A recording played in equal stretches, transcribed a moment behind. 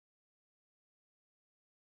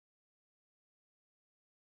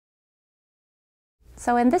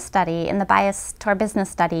So in this study, in the Bias to Our Business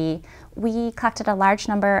study, we collected a large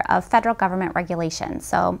number of federal government regulations.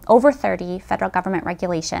 So over 30 federal government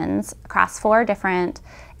regulations across 4 different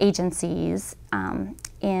agencies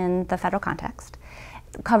in the federal context,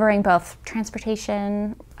 covering both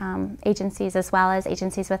transportation agencies as well as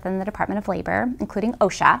agencies within the Department of Labor, including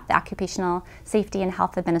OSHA, the Occupational Safety and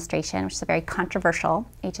Health Administration, which is a very controversial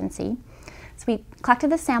agency. So we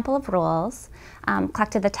collected the sample of rules,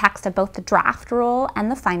 collected the text of both the draft rule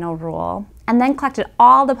and the final rule, and then collected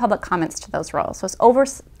all the public comments to those rules. So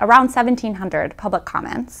it's around 1,700 public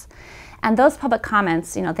comments. And those public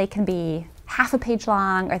comments, they can be half a page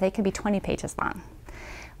long or they can be 20 pages long.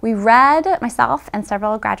 We read, myself and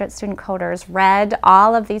several graduate student coders read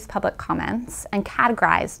all of these public comments and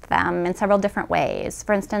categorized them in several different ways.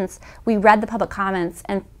 For instance, we read the public comments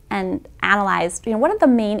and analyzed, what are the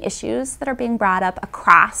main issues that are being brought up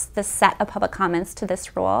across this set of public comments to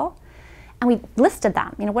this rule? And we listed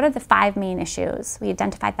them. What are the 5 main issues? We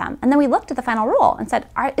identified them. And then we looked at the final rule and said,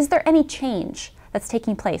 is there any change that's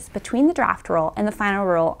taking place between the draft rule and the final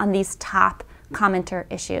rule on these top commenter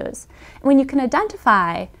issues? And when you can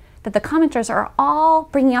identify that the commenters are all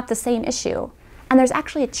bringing up the same issue, and there's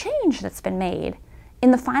actually a change that's been made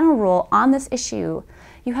in the final rule on this issue,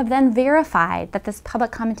 you have then verified that this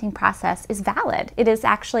public commenting process is valid. It is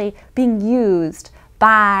actually being used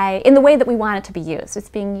in the way that we want it to be used. It's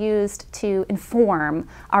being used to inform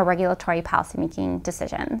our regulatory policymaking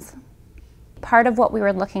decisions. Part of what we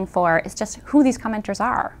were looking for is just who these commenters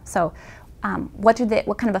are. So what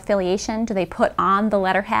kind of affiliation do they put on the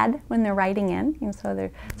letterhead when they're writing in?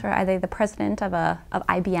 Are they the president of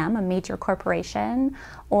IBM, a major corporation,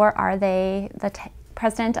 or are they the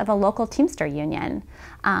president of a local Teamster union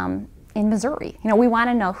in Missouri? We want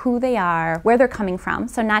to know who they are, where they're coming from,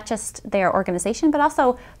 so not just their organization, but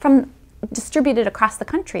also from distributed across the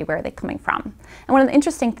country, where are they coming from? And one of the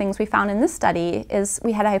interesting things we found in this study is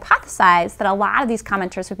we had hypothesized that a lot of these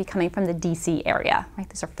commenters would be coming from the DC area. Right?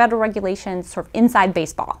 These are federal regulations, sort of inside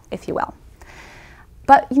baseball, if you will.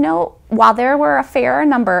 But while there were a fair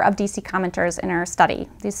number of DC commenters in our study,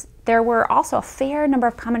 there were also a fair number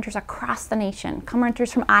of commenters across the nation,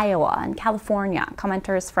 commenters from Iowa and California,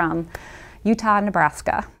 commenters from Utah and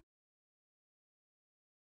Nebraska.